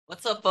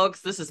What's up,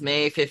 folks? This is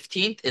May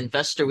 15th,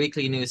 Investor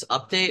Weekly News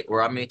Update,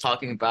 where I'm going to be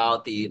talking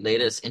about the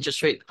latest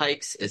interest rate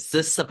hikes. Is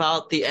this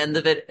about the end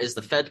of it? Is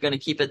the Fed going to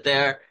keep it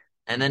there?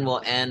 And then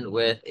we'll end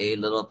with a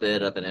little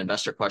bit of an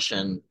investor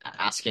question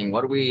asking,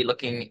 what are we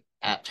looking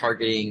at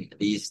targeting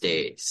these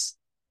days?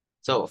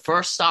 So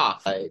first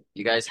off,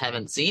 you guys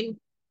haven't seen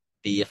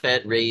the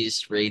Fed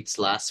raised rates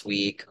last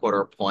week,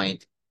 quarter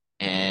point,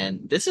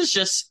 and this is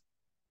just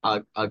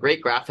a great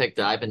graphic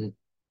that I've been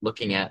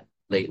looking at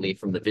lately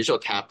from the Visual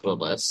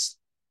Capitalist,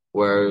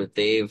 where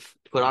they've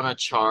put on a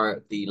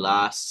chart the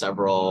last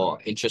several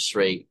interest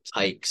rate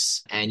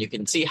hikes, and you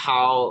can see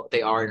how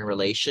they are in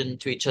relation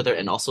to each other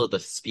and also the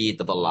speed,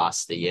 the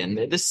velocity. And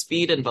this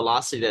speed and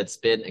velocity that's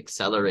been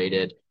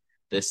accelerated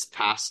this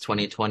past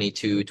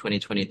 2022,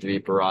 2023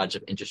 barrage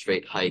of interest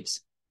rate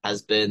hikes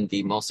has been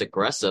the most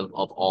aggressive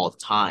of all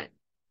time.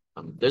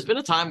 There's been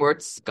a time where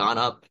it's gone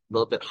up a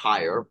little bit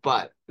higher,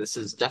 but this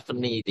is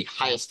definitely the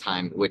highest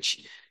time,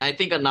 which I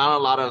think not a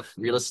lot of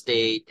real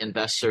estate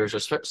investors,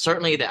 or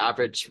certainly the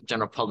average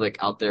general public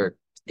out there,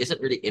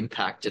 isn't really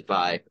impacted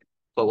by.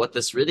 But what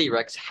this really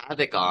wreaks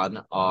havoc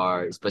on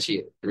are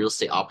especially real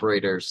estate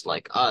operators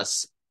like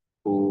us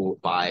who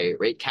buy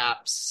rate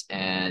caps,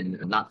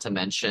 and not to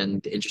mention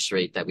the interest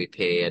rate that we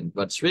pay. And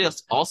what's really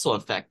also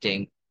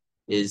affecting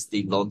is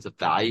the loan to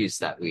values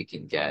that we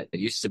can get. It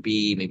used to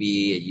be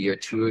maybe a year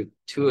two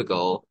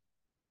ago,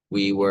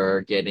 we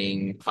were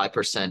getting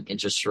 5%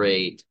 interest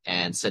rate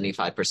and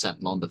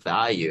 75% loan to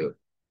value.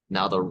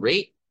 Now the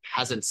rate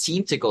hasn't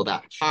seemed to go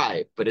that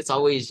high, but it's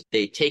always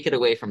they take it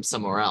away from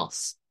somewhere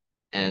else.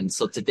 And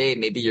so today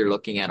maybe you're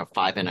looking at a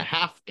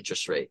 5.5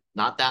 interest rate,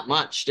 not that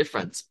much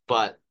difference.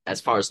 But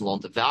as far as loan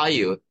to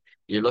value,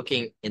 you're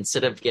looking,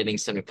 instead of getting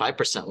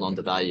 75% loan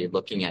to value, you're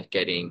looking at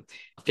getting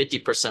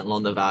 50%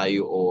 loan to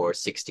value or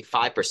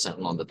 65%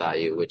 loan to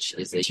value, which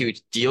is a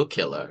huge deal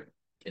killer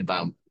in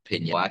my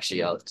opinion. Well,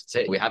 actually, I'll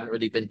say we haven't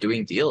really been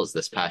doing deals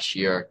this past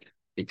year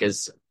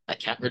because I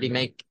can't really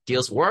make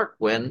deals work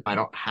when I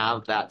don't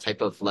have that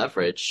type of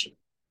leverage.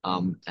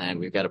 And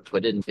we've got to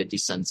put in 50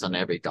 cents on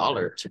every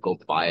dollar to go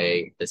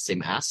buy the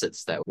same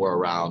assets that were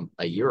around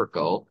a year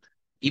ago,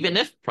 even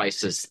if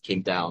prices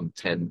came down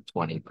 10,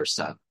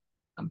 20%.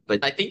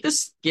 But I think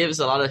this gives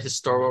a lot of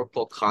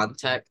historical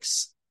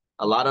context.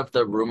 A lot of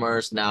the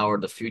rumors now or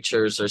the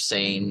futures are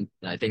saying,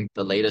 I think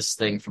the latest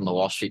thing from the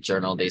Wall Street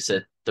Journal, they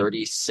said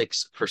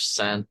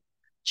 36%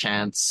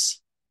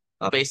 chance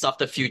based off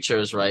the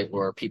futures, right,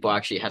 where people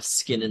actually have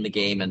skin in the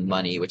game and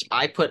money, which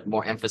I put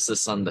more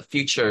emphasis on the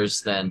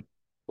futures than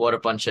what a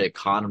bunch of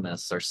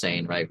economists are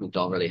saying, right, who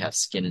don't really have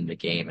skin in the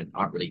game and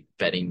aren't really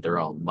betting their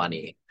own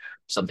money,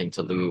 something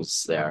to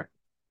lose there.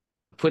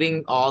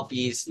 Putting all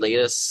these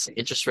latest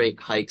interest rate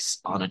hikes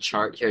on a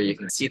chart here, you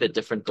can see the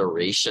different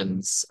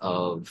durations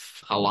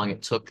of how long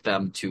it took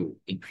them to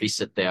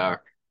increase it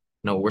there.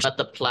 We're at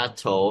the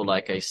plateau,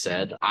 like I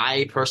said.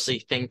 I personally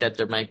think that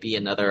there might be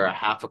another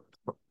half a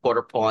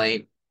quarter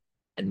point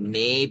and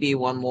maybe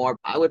one more.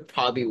 I would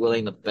probably be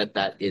willing to bet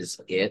that is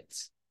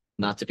it.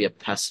 Not to be a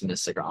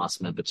pessimistic or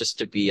optimist, but just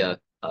to be a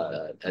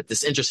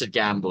disinterested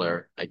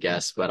gambler, I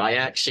guess. But I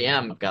actually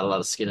am. I've got a lot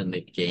of skin in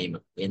the game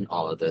in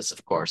all of this,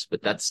 of course.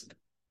 But that's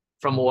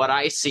from what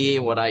I see,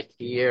 what I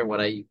hear,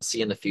 what I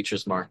see in the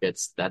futures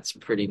markets, that's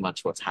pretty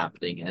much what's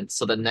happening. And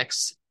so the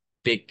next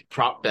big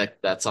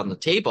prospect that's on the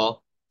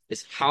table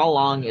is how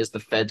long is the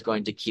Fed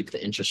going to keep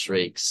the interest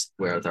rates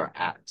where they're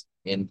at?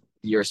 In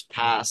years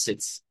past,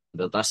 it's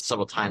the last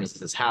several times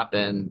this has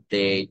happened,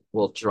 they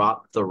will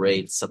drop the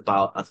rates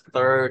about a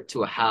third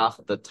to a half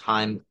of the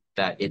time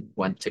that it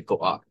went to go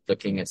up.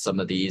 Looking at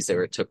some of these,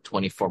 it took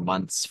 24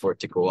 months for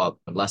it to go up.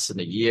 In less than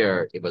a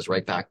year, it was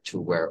right back to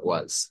where it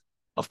was.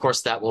 Of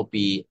course, that will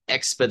be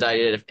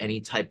expedited if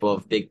any type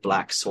of big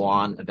black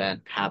swan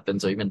event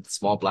happens, or even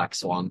small black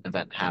swan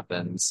event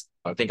happens.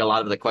 I think a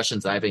lot of the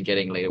questions I've been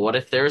getting lately, what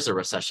if there's a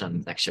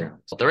recession next year?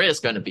 So there is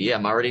going to be.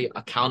 I'm already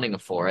accounting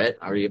for it.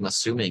 I already am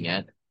assuming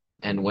it.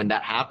 And when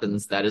that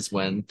happens, that is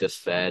when the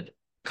Fed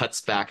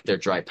cuts back their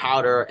dry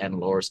powder and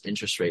lowers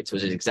interest rates,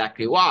 which is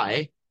exactly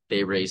why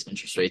they raise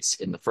interest rates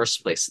in the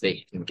first place.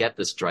 They can get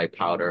this dry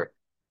powder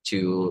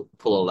to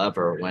pull a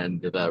lever when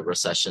the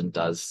recession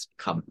does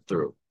come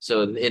through.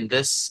 So in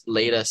this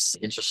latest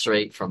interest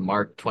rate from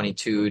March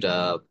 22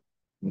 to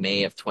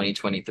May of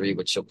 2023,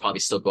 which will probably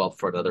still go up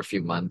for another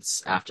few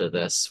months after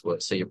this.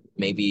 So you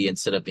maybe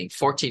instead of being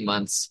 14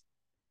 months,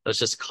 let's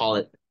just call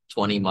it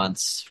 20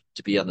 months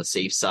to be on the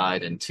safe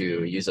side and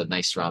to use a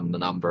nice round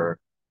number.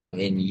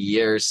 In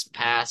years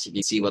past, you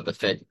can see what the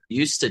Fed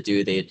used to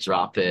do. They'd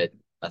drop it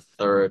a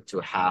third to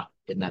a half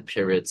in that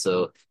period.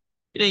 So,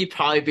 you'd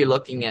probably be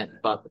looking at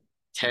about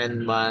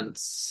 10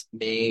 months,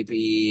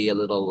 maybe a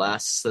little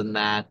less than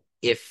that,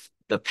 if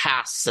the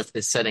past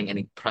is setting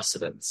any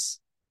precedents.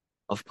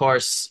 Of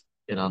course,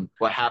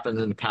 what happened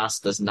in the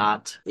past does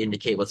not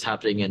indicate what's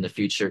happening in the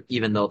future,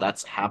 even though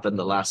that's happened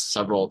the last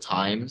several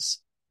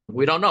times.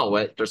 We don't know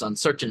what there's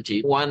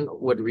uncertainty. One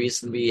would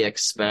reasonably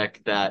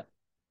expect that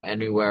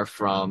anywhere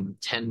from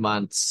 10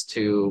 months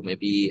to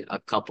maybe a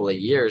couple of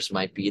years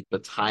might be the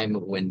time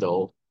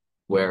window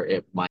where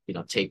it might,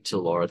 take to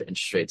lower the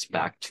interest rates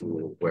back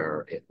to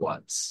where it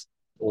was.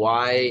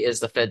 Why is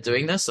the Fed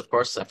doing this? Of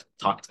course, I've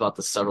talked about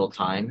this several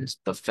times.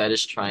 The Fed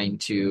is trying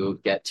to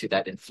get to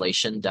that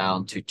inflation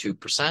down to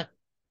 2%.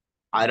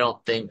 I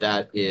don't think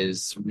that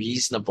is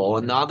reasonable.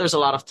 And now there's a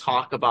lot of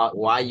talk about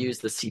why use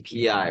the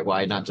CPI?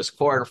 Why not just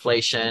core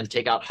inflation,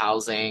 take out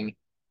housing,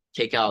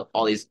 take out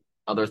all these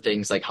other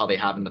things like how they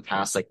have in the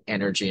past, like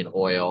energy and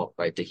oil,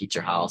 right, to heat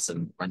your house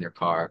and run your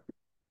car.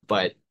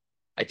 But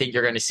I think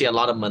you're going to see a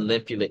lot of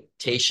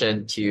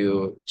manipulation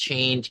to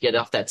change, get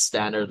off that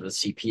standard of the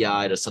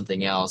CPI to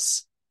something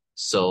else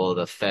so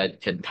the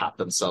Fed can pat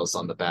themselves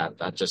on the back.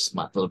 That's just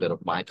a little bit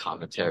of my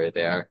commentary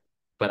there.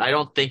 But I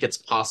don't think it's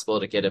possible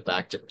to get it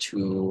back to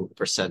 2%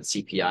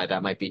 CPI.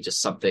 That might be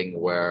just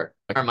something where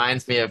it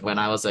reminds me of when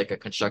I was like a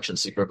construction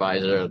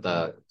supervisor.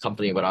 The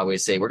company would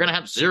always say, we're going to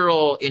have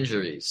 0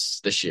 injuries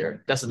this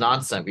year. That's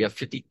nonsense. We have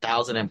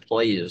 50,000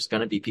 employees. There's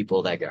going to be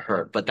people that get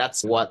hurt. But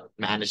that's what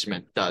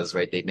management does,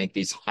 right? They make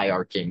these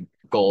hierarchy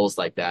goals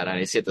like that. And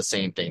I see it the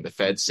same thing. The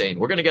Fed's saying,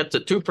 we're going to get to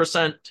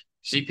 2%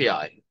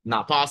 CPI.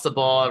 Not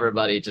possible.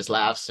 Everybody just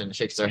laughs and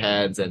shakes their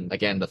heads. And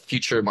again, the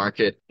future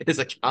market is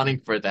accounting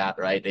for that,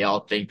 right? They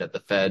all think that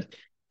the Fed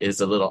is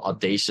a little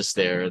audacious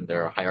there in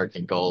their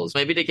hierarchy goals.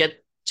 Maybe to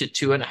get to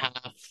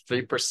 2.5%,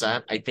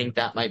 3%, I think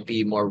that might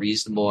be more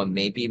reasonable and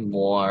maybe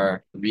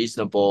more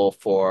reasonable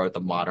for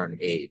the modern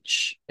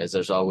age, as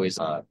there's always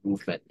a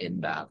movement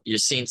in that. You're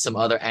seeing some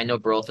other annual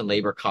growth in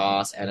labor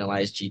costs,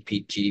 analyzed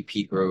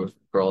GDP growth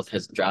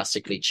has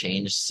drastically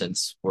changed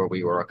since where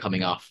we were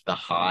coming off the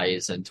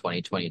highs in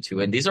 2022.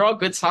 And these are all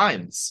good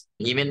signs.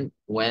 Even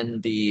when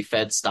the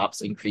Fed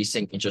stops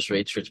increasing interest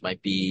rates, which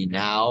might be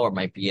now or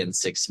might be in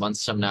 6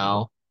 months from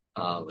now,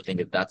 I think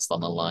that that's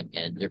on the long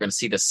end. You're going to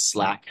see the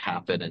slack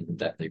happen and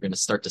that you're going to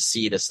start to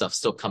see this stuff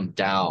still come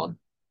down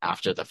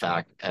after the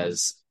fact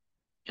as,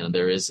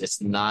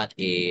 it's not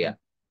a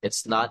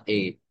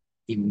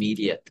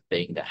immediate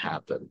thing that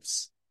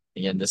happens.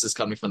 Again, this is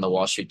coming from the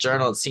Wall Street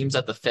Journal. It seems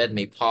that the Fed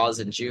may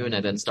pause in June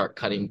and then start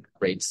cutting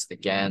rates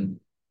again.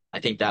 I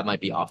think that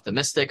might be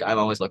optimistic. I'm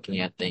always looking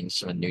at things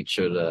from a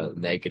neutral to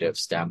negative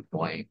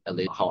standpoint, at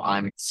least how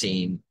I'm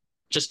seeing,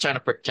 just trying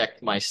to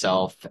protect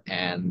myself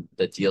and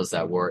the deals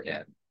that we're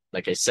in.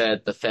 Like I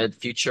said, the Fed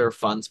future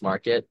funds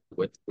market,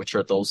 which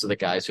are those are the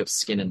guys who have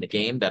skin in the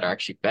game that are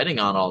actually betting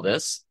on all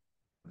this,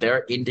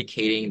 they're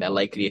indicating the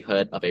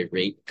likelihood of a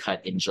rate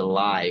cut in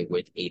July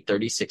with a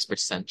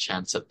 36%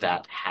 chance of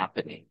that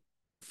happening.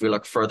 If we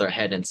look further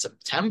ahead in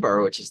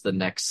September, which is the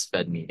next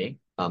Fed meeting,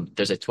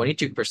 there's a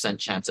 22%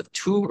 chance of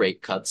 2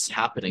 rate cuts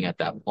happening at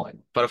that point.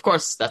 But of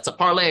course, that's a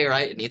parlay,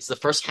 right? It needs to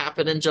first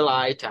happen in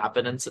July to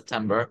happen in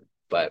September.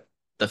 But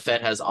the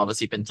Fed has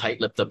obviously been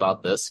tight-lipped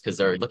about this because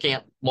they're looking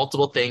at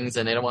multiple things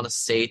and they don't want to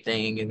say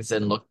things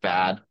and look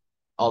bad.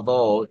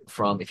 Although,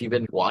 if you've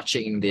been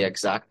watching the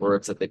exact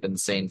words that they've been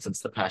saying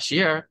since the past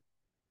year,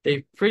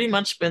 they've pretty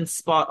much been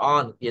spot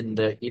on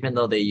even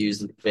though they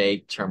use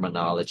vague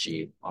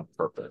terminology on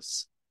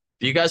purpose.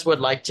 If you guys would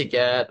like to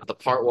get the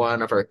part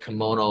 1 of our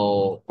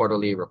Kimono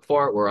quarterly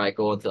report, where I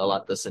go into a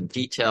lot of this in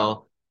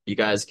detail, you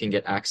guys can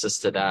get access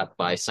to that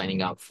by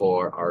signing up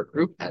for our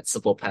group at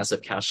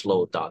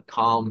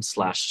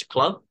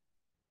simplepassivecashflow.com/club.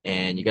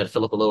 And you got to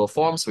fill up a little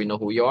form so we know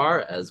who you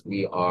are, as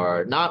we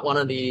are not one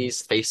of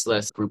these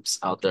faceless groups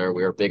out there.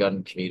 We are big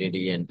on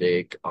community and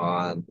big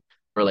on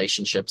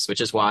relationships, which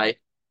is why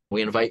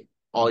we invite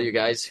all you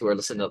guys who are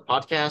listening to the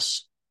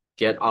podcast,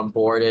 get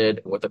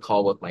onboarded with a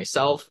call with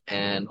myself,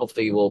 and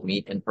hopefully we'll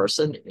meet in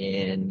person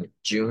in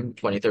June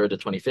 23rd to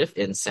 25th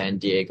in San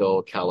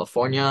Diego,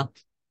 California.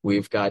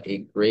 We've got a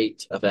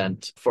great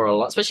event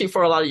especially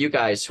for a lot of you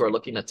guys who are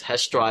looking to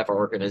test drive our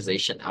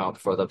organization out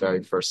for the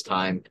very first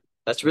time.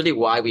 That's really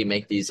why we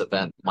make these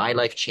events. My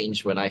life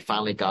changed when I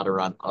finally got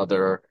around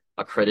other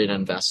accredited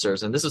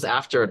investors. And this was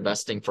after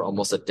investing for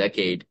almost a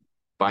decade,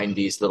 buying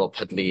these little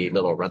piddly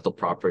little rental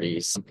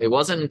properties. It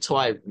wasn't until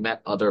I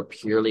met other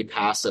purely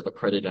passive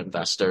accredited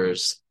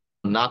investors,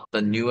 not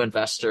the new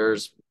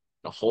investors,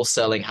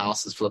 wholesaling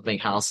houses, flipping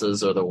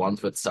houses, or the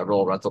ones with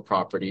several rental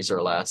properties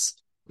or less.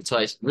 So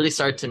I really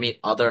started to meet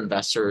other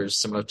investors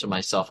similar to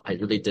myself. I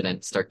really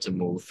didn't start to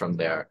move from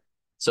there.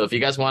 So if you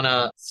guys want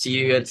to see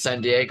you in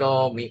San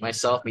Diego, meet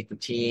myself, meet the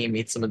team,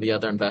 meet some of the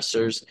other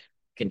investors, you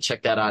can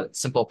check that out at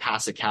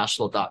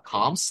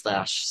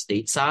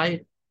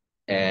simplepassivecashflow.com/stateside.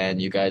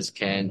 And you guys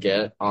can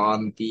get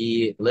on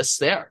the list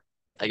there.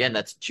 Again,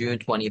 that's June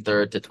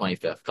 23rd to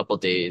 25th, couple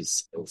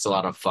days. It's a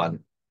lot of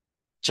fun.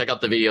 Check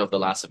out the video of the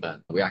last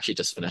event. We actually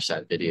just finished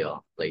that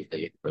video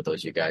lately for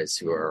those of you guys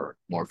who are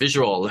more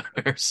visual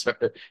learners.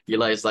 You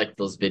guys like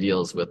those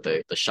videos with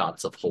the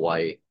shots of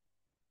Hawaii.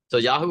 So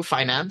Yahoo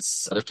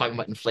Finance, they're talking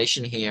about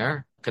inflation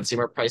here.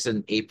 Consumer price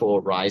in April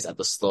rise at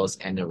the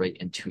slowest annual rate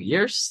in 2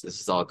 years. This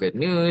is all good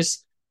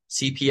news.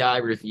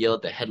 CPI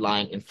revealed the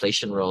headline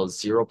inflation rose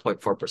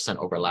 0.4%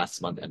 over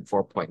last month and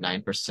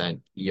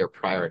 4.9% year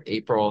prior in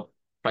April.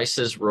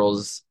 Prices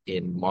rose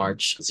in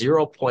March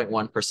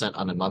 0.1%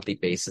 on a monthly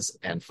basis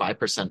and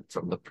 5%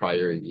 from the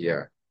prior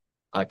year.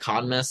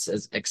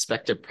 Economists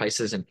expected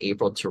prices in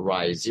April to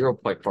rise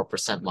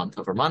 0.4% month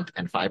over month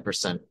and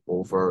 5%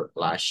 over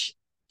last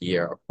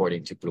year,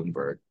 according to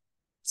Bloomberg.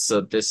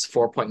 So this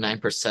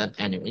 4.9%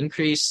 annual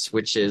increase,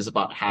 which is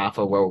about half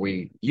of where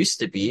we used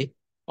to be,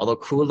 although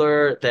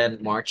cooler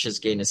than March's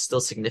gain, is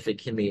still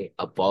significantly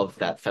above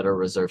that Federal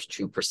Reserve's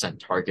 2%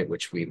 target,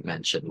 which we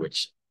mentioned,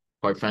 which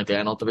quite frankly,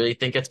 I don't really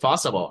think it's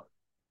possible.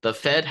 The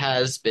Fed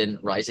has been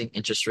rising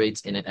interest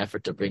rates in an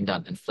effort to bring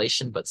down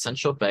inflation, but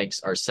central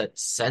banks are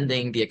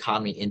sending the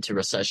economy into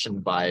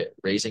recession by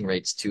raising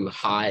rates too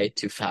high,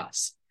 too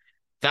fast.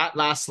 That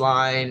last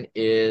line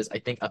is, I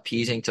think,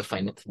 appeasing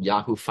to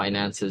Yahoo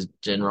Finance's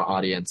general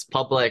audience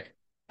public.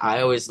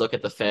 I always look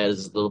at the Fed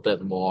as a little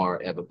bit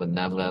more of a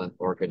benevolent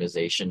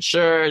organization.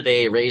 Sure,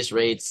 they raise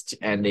rates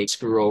and they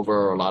screw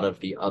over a lot of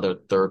the other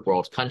third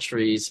world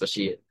countries,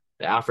 especially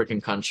the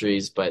African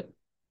countries, but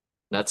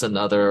that's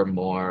another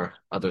more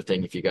other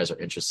thing. If you guys are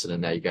interested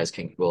in that, you guys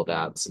can Google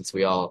that. Since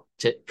we all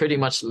pretty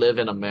much live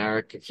in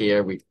America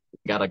here, we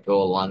got to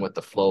go along with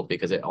the flow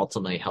because it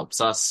ultimately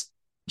helps us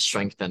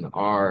strengthen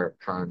our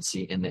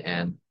currency in the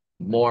end.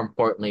 More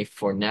importantly,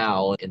 for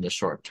now, in the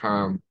short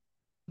term,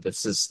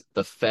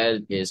 the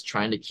Fed is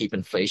trying to keep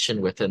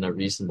inflation within a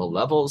reasonable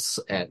levels,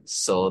 and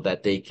so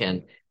that they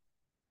can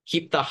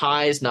keep the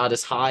highs not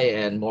as high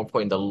and more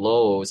important, the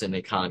lows in the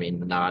economy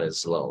not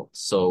as low.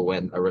 So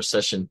when a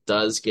recession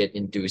does get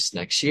induced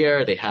next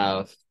year, they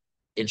have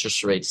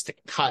interest rates to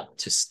cut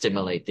to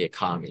stimulate the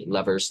economy,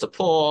 levers to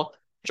pull,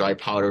 dry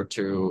powder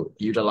to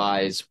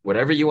utilize,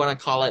 whatever you want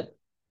to call it.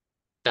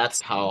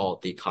 That's how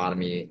the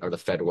economy or the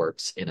Fed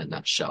works in a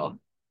nutshell.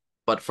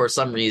 But for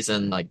some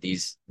reason, like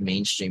these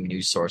mainstream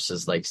news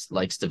sources likes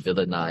to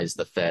villainize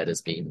the Fed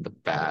as being the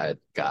bad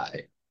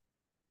guy.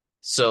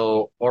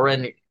 So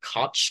Oren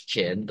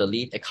Kochkin, the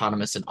lead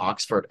economist in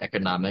Oxford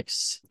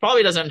Economics,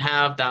 probably doesn't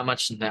have that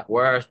much net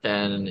worth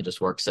and it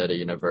just works at a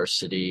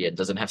university and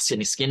doesn't have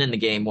any skin in the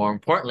game. More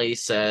importantly,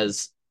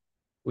 says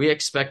we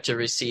expect to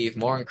receive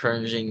more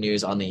encouraging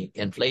news on the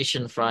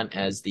inflation front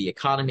as the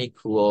economy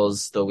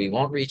cools, though we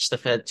won't reach the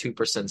Fed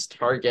 2%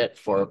 target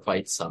for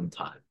quite some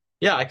time.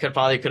 Yeah, I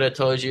could have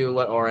told you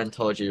what Oren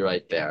told you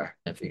right there.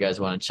 If you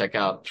guys want to check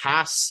out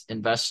past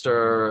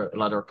investor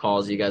letter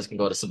calls, you guys can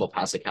go to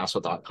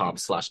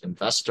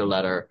simplepassivecashflow.com/investor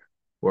letter,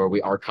 where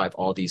we archive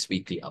all these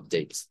weekly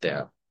updates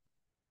there.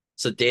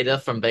 So data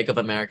from Bank of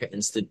America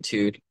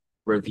Institute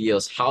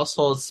reveals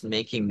households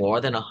making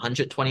more than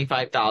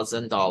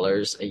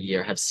 $125,000 a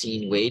year have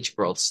seen wage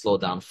growth slow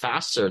down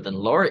faster than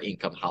lower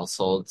income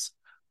households,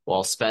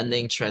 while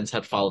spending trends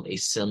had followed a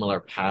similar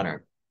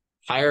pattern.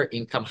 Higher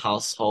income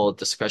household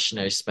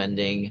discretionary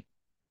spending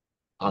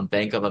on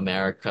Bank of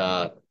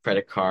America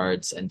credit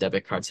cards and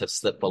debit cards have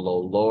slipped below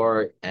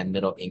lower and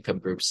middle income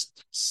groups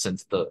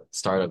since the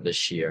start of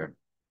this year.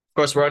 Of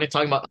course, we're only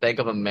talking about Bank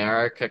of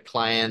America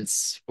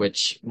clients,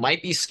 which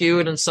might be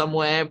skewed in some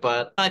way,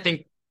 but I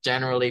think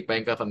generally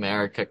Bank of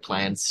America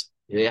clients,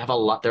 they have a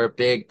lot, they're a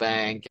big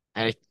bank,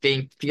 and I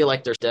feel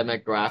like they're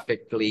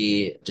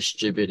demographically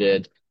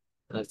distributed.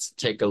 Let's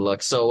take a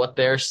look. So what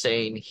they're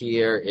saying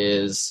here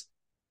is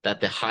that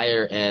the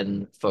higher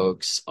end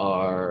folks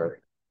have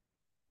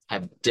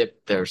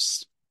dipped their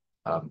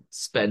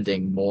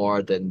spending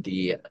more than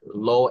the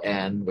low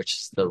end, which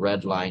is the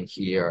red line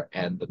here,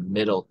 and the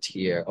middle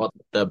tier. Oh,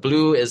 the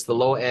blue is the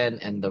low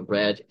end, and the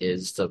red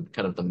is the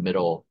kind of the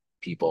middle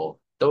people.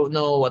 Don't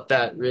know what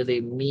that really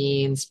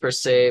means per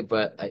se,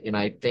 but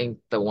I think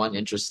the one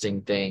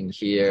interesting thing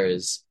here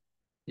is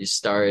you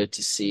started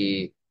to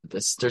see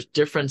this. There's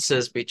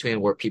differences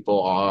between where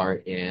people are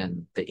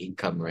in the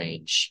income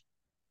range.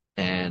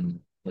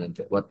 And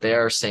what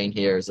they're saying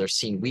here is they're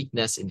seeing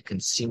weakness in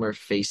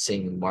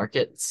consumer-facing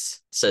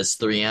markets, says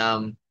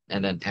 3M,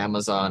 and then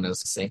Amazon is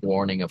saying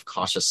warning of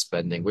cautious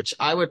spending, which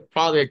I would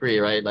probably agree,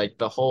 right? Like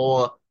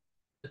people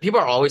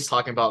are always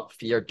talking about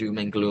fear, doom,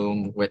 and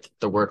gloom with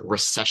the word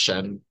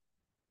recession.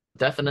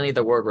 Definitely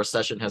the word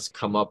recession has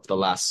come up the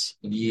last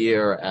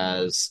year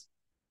as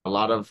a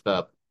lot of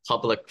the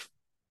public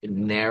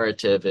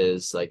narrative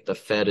is like the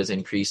Fed is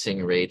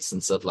increasing rates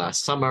since of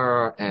last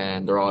summer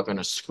and they're all going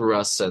to screw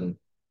us and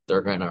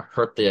they're going to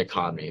hurt the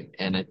economy.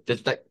 And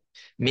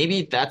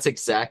maybe that's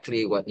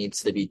exactly what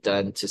needs to be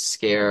done to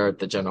scare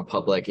the general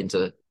public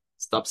into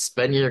stop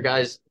spending your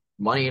guys'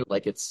 money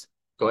like it's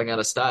going out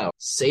of style.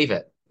 Save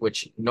it,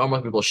 which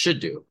normal people should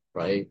do,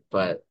 right?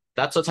 But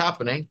that's what's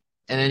happening.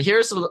 And then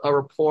here's a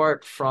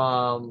report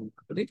from,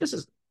 I believe this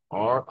is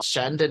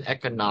Shandon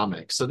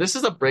Economics. So this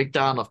is a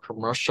breakdown of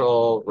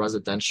commercial,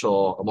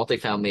 residential, or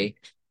multifamily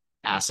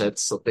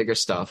assets, so bigger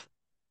stuff.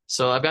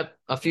 So I've got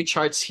a few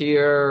charts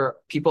here.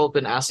 People have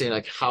been asking,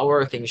 like, how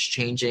are things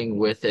changing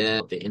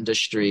within the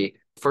industry?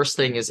 First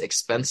thing is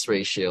expense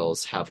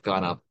ratios have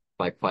gone up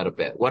by quite a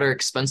bit. What are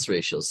expense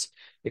ratios?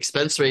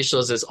 Expense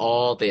ratios is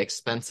all the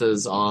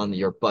expenses on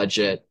your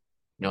budget,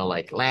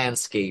 like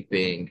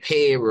landscaping,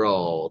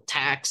 payroll,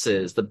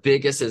 taxes. The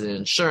biggest is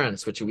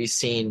insurance, which we've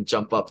seen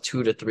jump up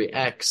 2 to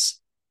 3x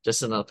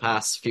just in the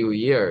past few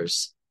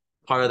years.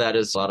 Part of that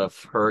is a lot of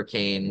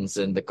hurricanes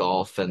in the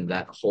Gulf and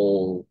that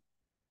whole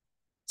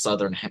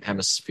southern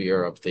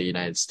hemisphere of the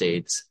United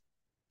States,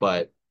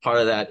 but part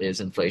of that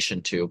is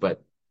inflation too.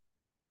 But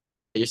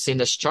you've seen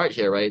this chart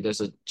here, right?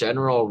 There's a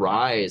general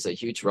rise, a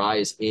huge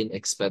rise in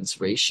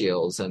expense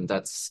ratios, and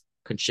that's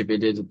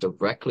contributed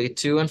directly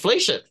to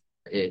inflation.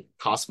 It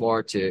costs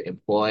more to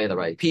employ the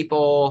right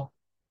people.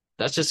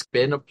 That's just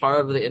been a part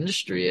of the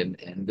industry,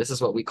 and this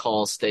is what we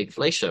call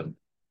stagflation,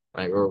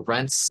 right? Where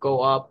rents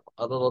go up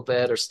a little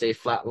bit or stay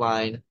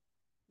flatline,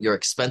 your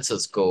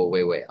expenses go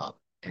way, way up.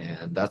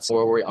 And that's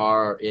where we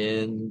are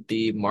in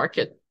the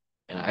market.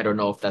 And I don't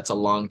know if that's a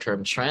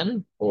long-term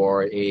trend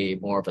or a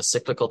more of a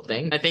cyclical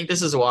thing. I think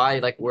this is why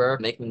like we're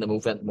making the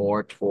movement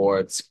more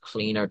towards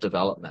cleaner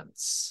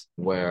developments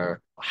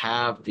where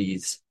have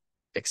these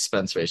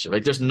expense ratio.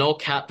 Like there's no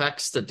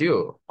capex to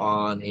do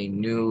on a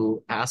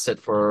new asset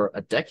for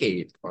a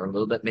decade or a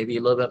little bit, maybe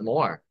a little bit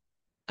more.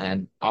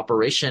 And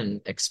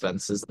operation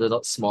expenses,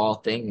 little small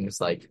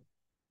things like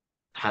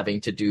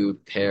having to do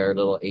pair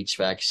little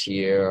HVACs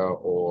here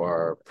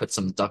or put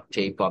some duct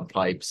tape on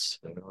pipes.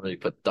 I don't really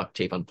put duct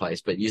tape on pipes,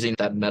 but using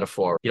that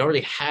metaphor, you don't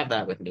really have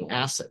that with new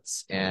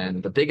assets.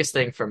 And the biggest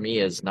thing for me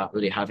is not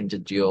really having to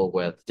deal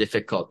with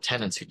difficult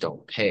tenants who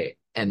don't pay.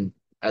 And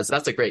as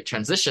that's a great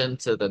transition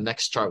to the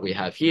next chart we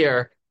have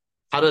here,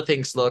 how do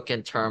things look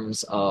in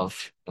terms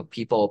of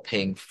people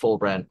paying full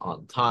rent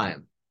on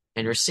time?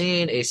 And you're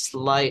seeing a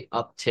slight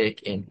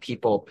uptick in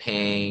people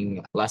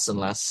paying less and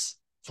less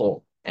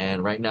full.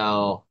 And right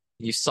now,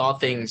 you saw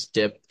things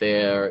dip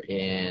there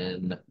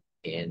in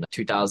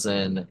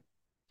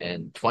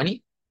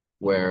 2020,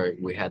 where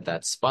we had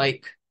that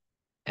spike.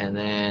 And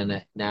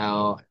then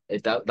now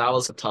that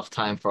was a tough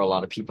time for a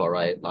lot of people,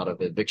 right? A lot of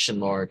eviction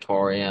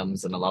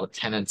moratoriums and a lot of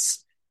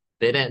tenants.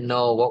 They didn't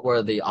know what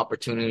were the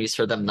opportunities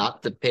for them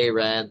not to pay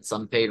rent,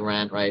 some paid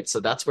rent, right? So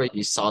that's where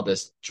you saw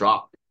this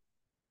drop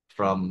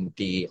from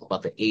the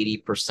about the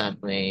 80%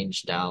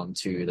 range down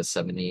to the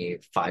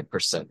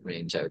 75%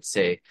 range, I would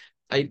say.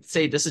 I'd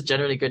say this is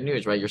generally good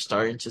news, right? You're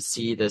starting to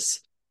see this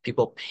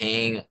people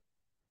paying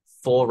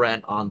full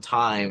rent on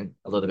time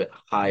a little bit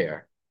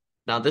higher.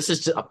 Now, this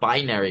is just a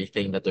binary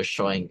thing that they're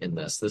showing in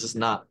this. This is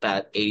not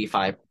that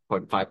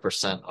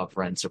 85.5% of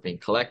rents are being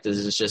collected. This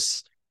is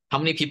just how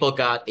many people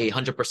got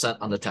 100%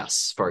 on the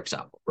tests, for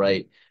example,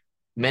 right?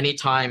 Many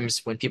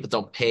times when people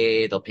don't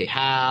pay, they'll pay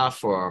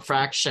half or a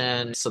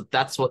fraction. So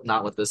that's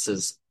not what this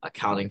is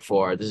accounting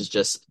for. This is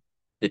just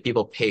did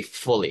people pay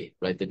fully,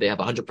 right? Did they have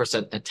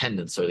 100%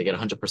 attendance or they get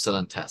 100%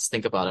 on tests?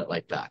 Think about it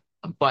like that.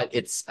 But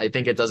I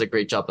think it does a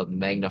great job of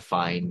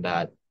magnifying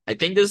that. I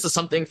think this is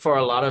something for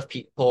a lot of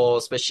people,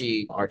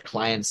 especially our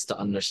clients to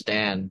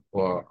understand,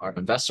 or our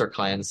investor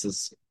clients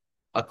is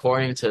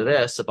according to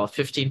this, about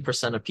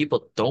 15% of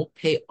people don't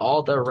pay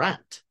all their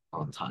rent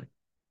on time.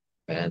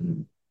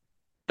 And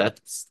I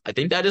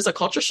think that is a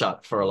culture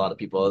shock for a lot of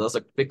people. That was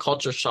a big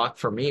culture shock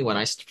for me when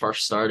I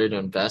first started to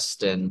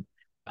invest in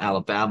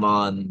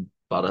Alabama, and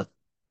about a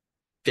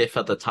fifth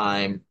of the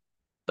time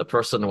the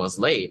person was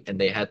late and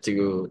they had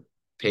to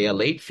pay a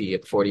late fee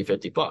of 40,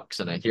 $50.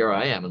 And here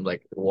I am. I'm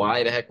like,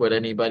 why the heck would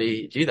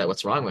anybody do that?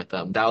 What's wrong with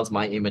them? That was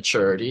my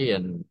immaturity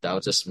and that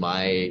was just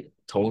my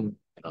tone.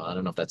 I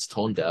don't know if that's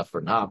tone deaf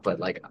or not,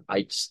 but like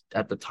I just,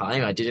 at the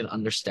time I didn't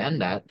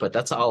understand that. But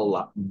that's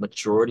how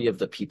majority of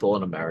the people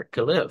in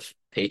America live,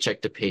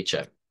 paycheck to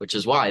paycheck, which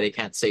is why they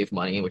can't save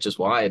money, which is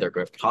why they're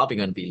probably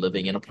going to be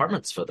living in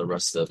apartments for the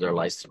rest of their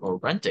lives or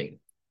renting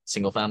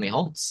single family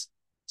homes,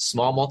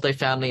 small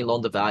multifamily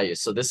loan to value.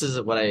 So this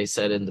is what I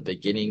said in the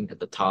beginning at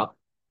the top.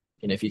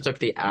 And if you took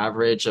the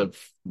average of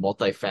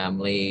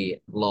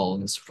multifamily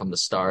loans from the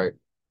start,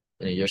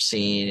 you're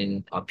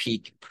seeing a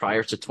peak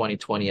prior to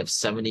 2020 of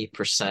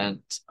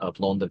 70% of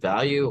loan to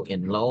value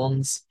in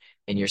loans.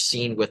 And you're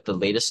seeing with the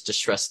latest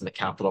distress in the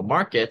capital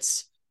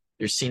markets,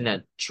 you're seeing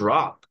that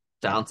drop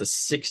down to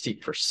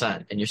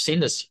 60%. And you're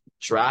seeing this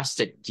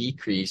drastic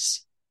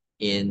decrease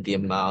in the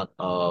amount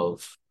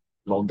of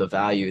loan to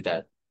value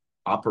that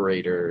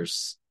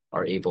operators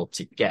are able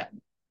to get.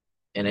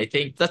 And I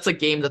think that's a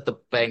game that the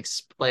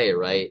banks play,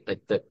 right?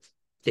 Like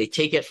they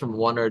take it from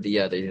one or the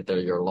other, either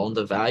your loan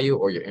to value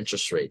or your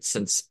interest rate.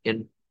 Since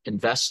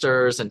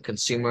investors and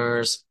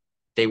consumers,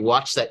 they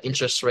watch that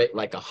interest rate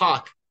like a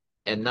hawk,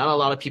 and not a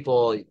lot of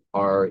people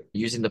are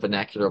using the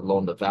vernacular of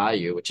loan to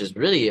value, which is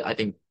really, I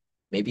think,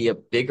 maybe a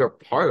bigger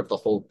part of the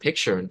whole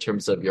picture in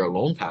terms of your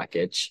loan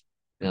package.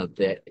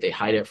 They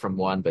hide it from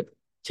one, but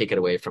take it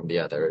away from the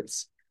other.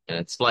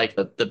 It's like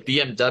the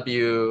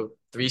BMW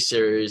 3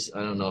 Series. I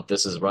don't know if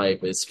this is right,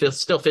 but it's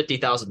still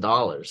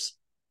 $50,000.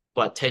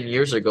 But 10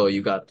 years ago,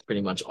 you got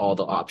pretty much all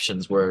the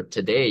options where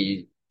today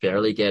you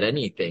barely get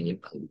anything. You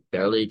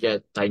barely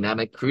get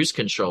dynamic cruise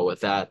control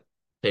with that,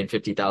 paying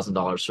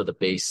 $50,000 for the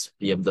base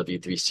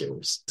BMW 3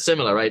 Series.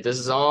 Similar, right? This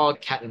is all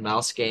cat and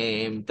mouse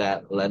game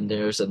that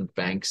lenders and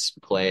banks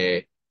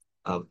play.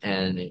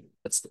 And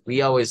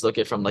we always look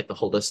at it from like the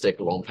holistic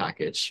loan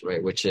package,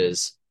 right? Which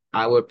is,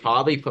 I would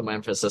probably put my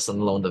emphasis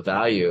on loan to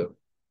value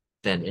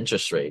than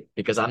interest rate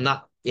because I'm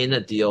not in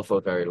a deal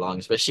for very long,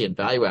 especially in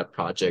value add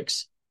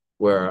projects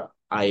where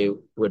I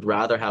would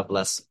rather have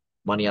less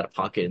money out of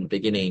pocket in the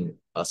beginning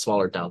a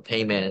smaller down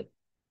payment,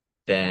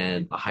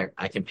 then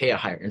I can pay a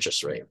higher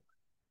interest rate.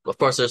 Of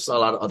course, there's a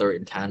lot of other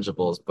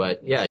intangibles,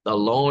 but yeah, the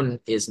loan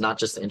is not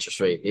just the interest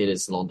rate, it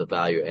is loan to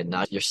value. And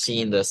now you're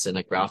seeing this in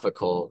a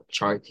graphical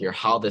chart here,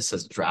 how this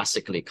has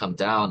drastically come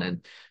down.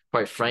 And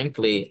quite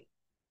frankly,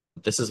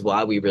 this is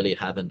why we really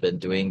haven't been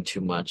doing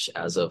too much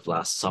as of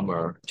last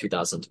summer,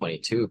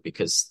 2022,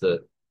 because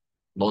the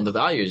loan to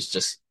value is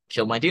just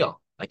kill my deal.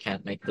 I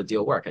can't make the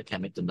deal work. I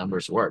can't make the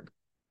numbers work.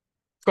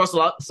 Of course,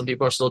 some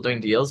people are still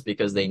doing deals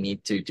because they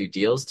need to do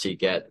deals to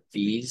get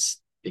fees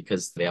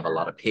because they have a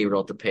lot of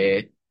payroll to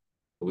pay.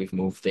 We've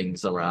moved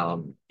things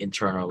around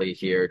internally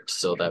here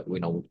so that we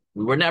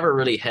were never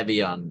really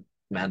heavy on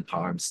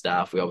manpower and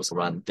staff. We always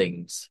run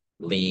things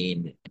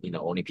lean,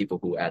 only people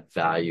who add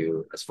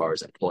value as far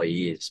as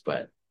employees.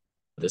 But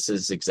this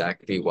is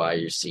exactly why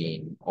you're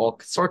seeing all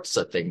sorts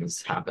of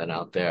things happen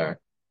out there.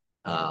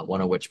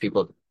 One of which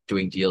people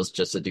doing deals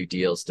just to do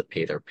deals to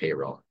pay their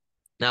payroll.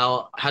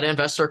 Now, had an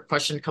investor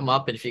question come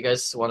up, and if you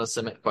guys want to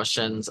submit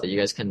questions, you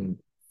guys can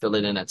fill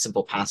it in at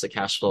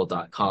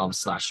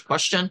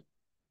simplepassivecashflow.com/question.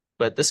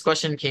 But this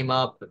question came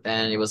up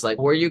and it was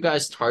like, where are you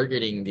guys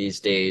targeting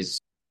these days?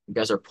 You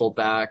guys are pulled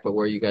back, but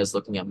where are you guys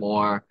looking at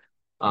more?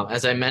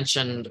 As I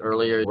mentioned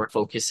earlier, we're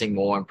focusing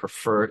more on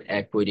preferred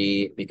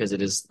equity because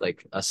it is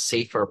like a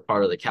safer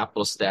part of the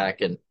capital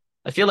stack. And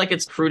I feel like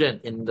it's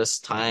prudent in this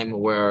time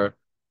where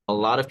a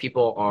lot of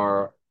people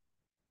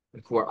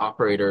who are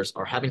operators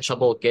are having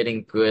trouble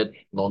getting good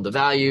loan to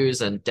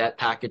values and debt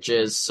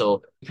packages.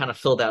 So you kind of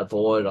fill that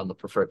void on the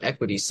preferred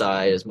equity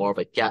side as more of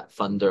a gap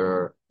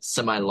funder,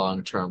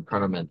 semi-long-term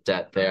permanent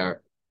debt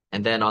there.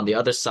 And then on the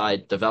other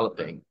side,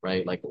 developing,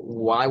 right? Like,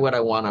 why would I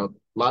want to?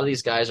 A lot of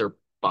these guys are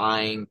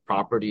buying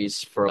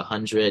properties for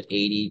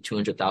 $180,000,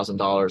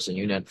 $200,000 a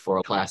unit for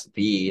a Class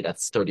B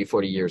that's 30,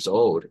 40 years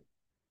old.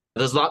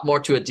 There's a lot more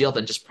to a deal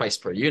than just price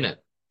per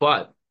unit.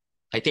 But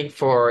I think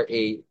for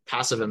a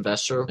passive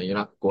investor, you're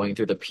not going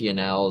through the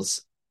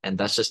P&Ls, and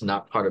that's just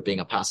not part of being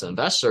a passive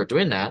investor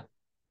doing that.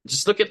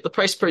 Just look at the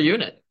price per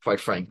unit, quite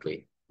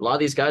frankly. A lot of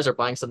these guys are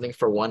buying something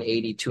for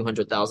 $180,000,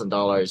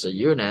 $200,000 a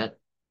unit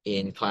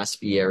in Class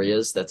B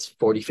areas that's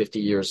 40,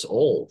 50 years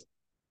old.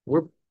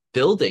 We're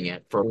building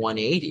it for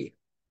 180.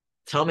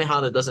 Tell me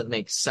how that doesn't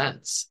make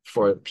sense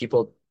for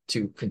people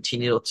to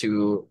continue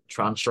to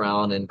trounce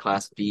around in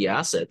Class B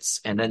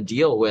assets and then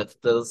deal with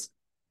those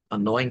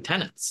annoying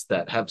tenants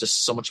that have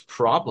just so much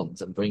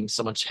problems and bring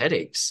so much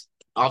headaches.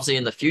 Obviously,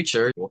 in the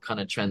future, we'll kind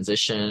of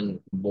transition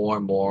more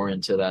and more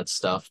into that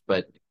stuff.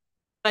 But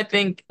I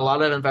think a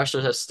lot of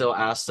investors have still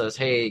asked us,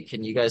 hey,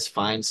 can you guys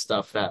find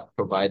stuff that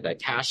provide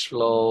that cash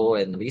flow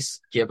and at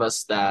least give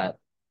us that?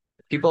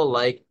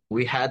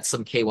 We had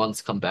some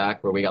K1s come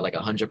back where we got like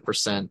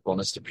 100%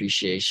 bonus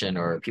depreciation,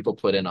 or people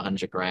put in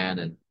 100 grand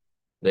and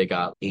they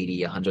got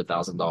 80,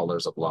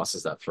 $100,000 of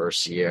losses that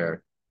first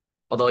year.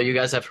 Although you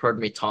guys have heard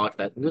me talk,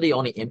 that really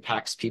only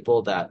impacts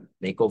people that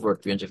make over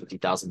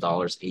 $350,000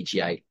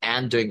 AGI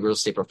and doing real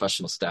estate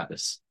professional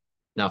status.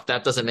 Now, if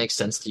that doesn't make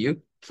sense to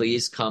you,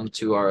 please come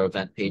to our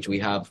event page. We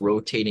have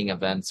rotating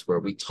events where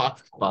we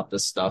talk about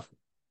this stuff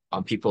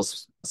on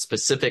people's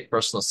specific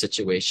personal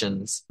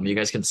situations. You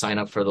guys can sign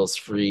up for those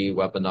free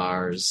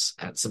webinars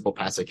at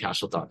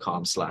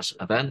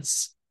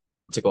simplepassivecashflow.com/events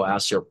to go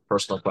ask your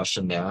personal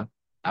question there.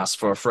 Ask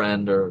for a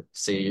friend or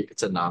say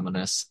it's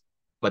anonymous.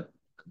 But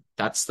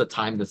that's the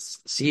time to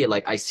see it.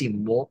 Like, I see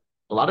a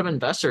lot of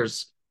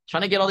investors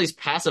trying to get all these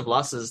passive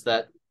losses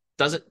that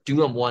doesn't do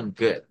them one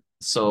good.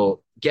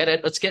 So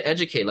let's get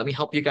educated. Let me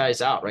help you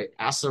guys out, right?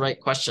 Ask the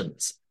right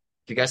questions.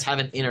 If you guys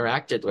haven't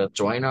interacted with,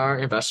 join our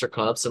investor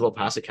club,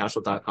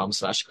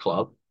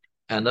 simplepassivecashflow.com/club,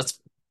 and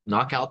let's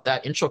knock out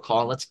that intro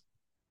call and let's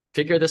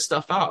figure this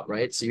stuff out,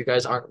 right? So you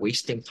guys aren't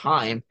wasting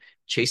time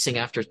chasing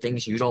after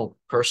things you don't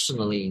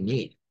personally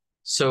need.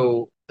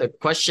 So the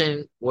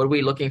question, what are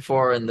we looking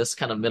for in this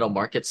kind of middle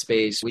market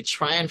space? We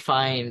try and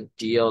find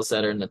deals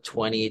that are in the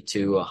 20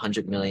 to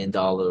 $100 million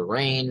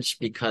range,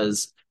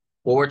 because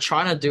what we're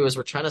trying to do is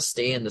we're trying to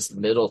stay in this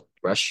middle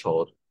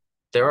threshold.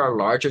 There are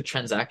larger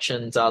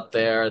transactions out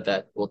there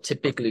that will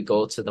typically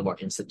go to the more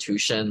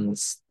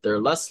institutions. They're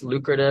less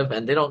lucrative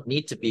and they don't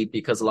need to be,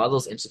 because a lot of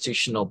those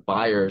institutional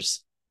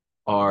buyers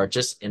are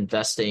just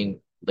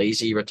investing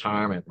lazy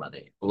retirement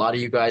money. A lot of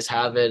you guys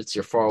have it. It's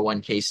your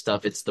 401k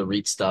stuff. It's the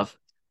REIT stuff.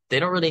 They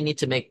don't really need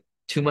to make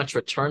too much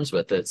returns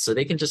with it. So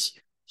they can just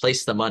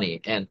place the money.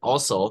 And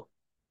also,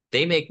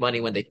 they make money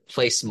when they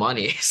place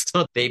money.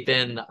 So they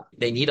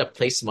need to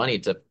place money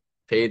to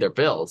pay their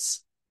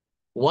bills.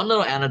 One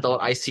little anecdote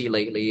I see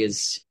lately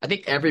is I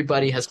think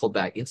everybody has pulled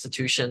back,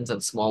 institutions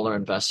and smaller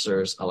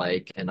investors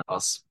alike, and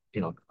us,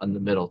 in the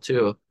middle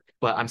too.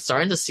 But I'm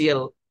starting to see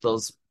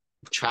those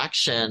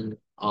traction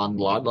on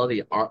a lot of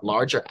the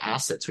larger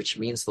assets, which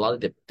means a lot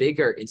of the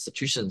bigger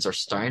institutions are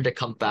starting to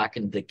come back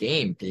into the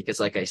game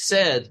because, like I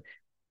said,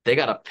 they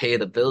got to pay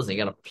the bills and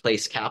they got to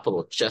place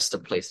capital just to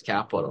place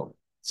capital.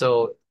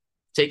 So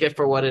take it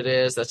for what it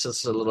is. That's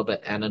just a little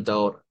bit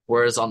anecdote.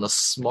 Whereas on the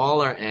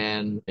smaller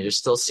end, you're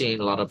still seeing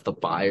a lot of the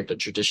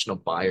traditional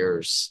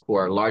buyers who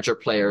are larger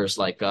players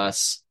like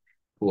us.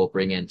 who will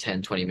bring in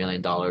 10, $20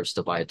 million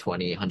to buy a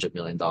 20, $100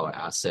 million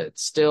asset.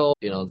 Still,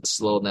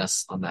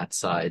 slowness on that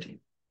side.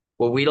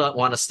 What we don't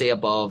want to stay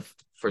above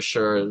for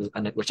sure,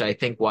 and which I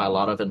think why a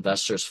lot of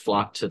investors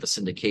flock to the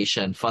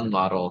syndication fund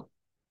model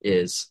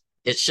is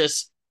it's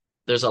just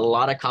there's a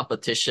lot of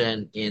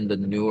competition in the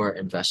newer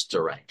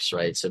investor ranks,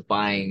 right? So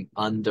buying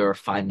under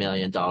 $5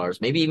 million,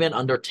 maybe even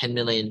under $10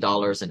 million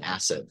in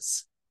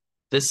assets.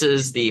 This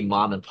is the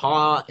mom and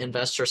pop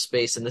investor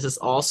space, and this is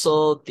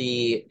also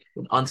the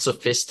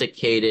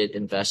unsophisticated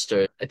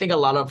investor. I think a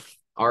lot of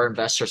our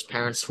investors'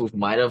 parents who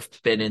might have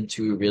been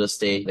into real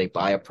estate, they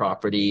buy a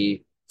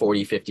property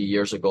 40, 50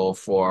 years ago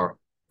for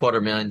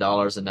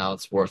 $250,000 and now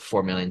it's worth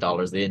 $4 million.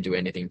 They didn't do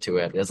anything to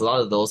it. There's a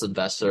lot of those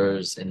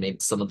investors and maybe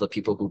some of the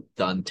people who've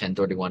done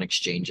 1031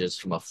 exchanges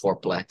from a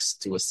fourplex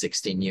to a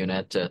 16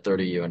 unit to a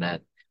 30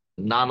 unit.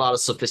 Not a lot of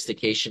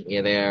sophistication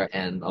in there,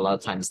 and a lot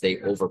of times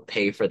they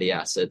overpay for the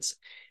assets,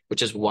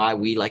 which is why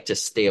we like to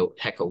stay a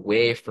heck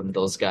away from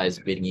those guys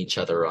bidding each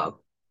other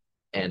up.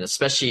 And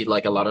especially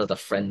like a lot of the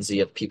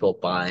frenzy of people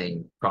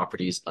buying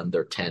properties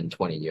under 10,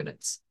 20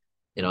 units.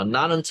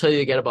 Not until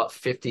you get about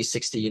 50,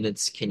 60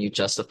 units can you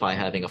justify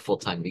having a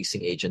full-time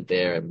leasing agent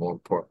there, and more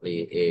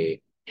importantly,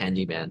 a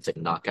handyman to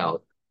knock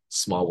out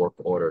small work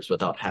orders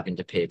without having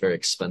to pay very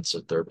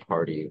expensive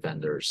third-party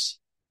vendors.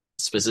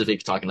 Specifically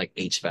talking like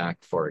HVAC,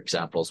 for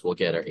examples, we'll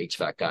get our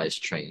HVAC guys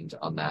trained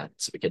on that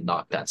so we can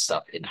knock that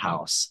stuff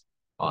in-house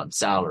on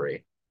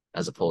salary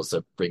as opposed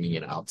to bringing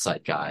an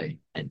outside guy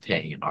and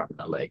paying an arm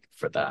and a leg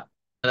for that.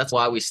 And that's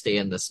why we stay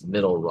in this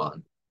middle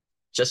run,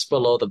 just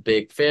below the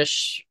big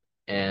fish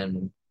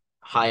and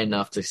high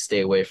enough to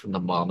stay away from the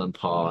mom and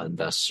pop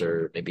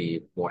investor,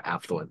 maybe more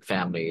affluent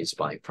families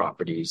buying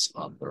properties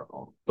on their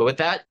own. But with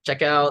that,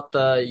 check out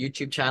the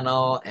YouTube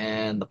channel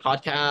and the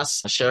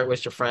podcast, share it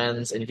with your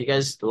friends. And if you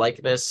guys like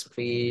this,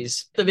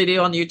 please hit the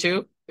video on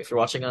YouTube if you're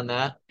watching on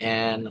that.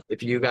 And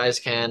if you guys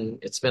can,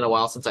 it's been a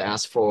while since I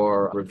asked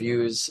for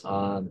reviews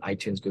on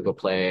iTunes, Google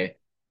Play.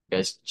 You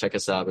guys check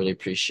us out. Really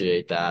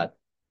appreciate that.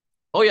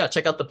 Oh yeah,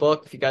 check out the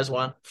book. If you guys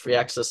want free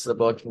access to the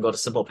book, you can go to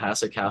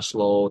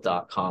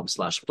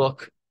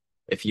simplepassivecashflow.com/book.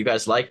 If you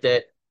guys liked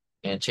it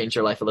and changed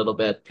your life a little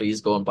bit, please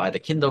go and buy the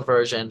Kindle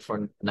version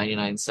for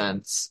 99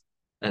 cents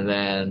and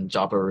then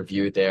drop a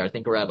review there. I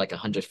think we're at like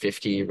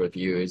 150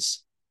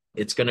 reviews.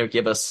 It's going to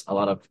give us a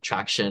lot of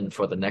traction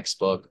for the next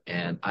book,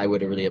 and I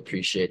would really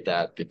appreciate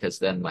that because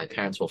then my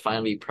parents will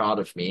finally be proud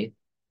of me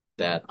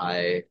that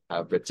I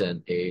have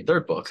written a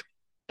third book.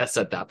 That's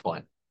at that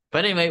point.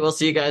 But anyway, we'll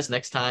see you guys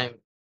next time.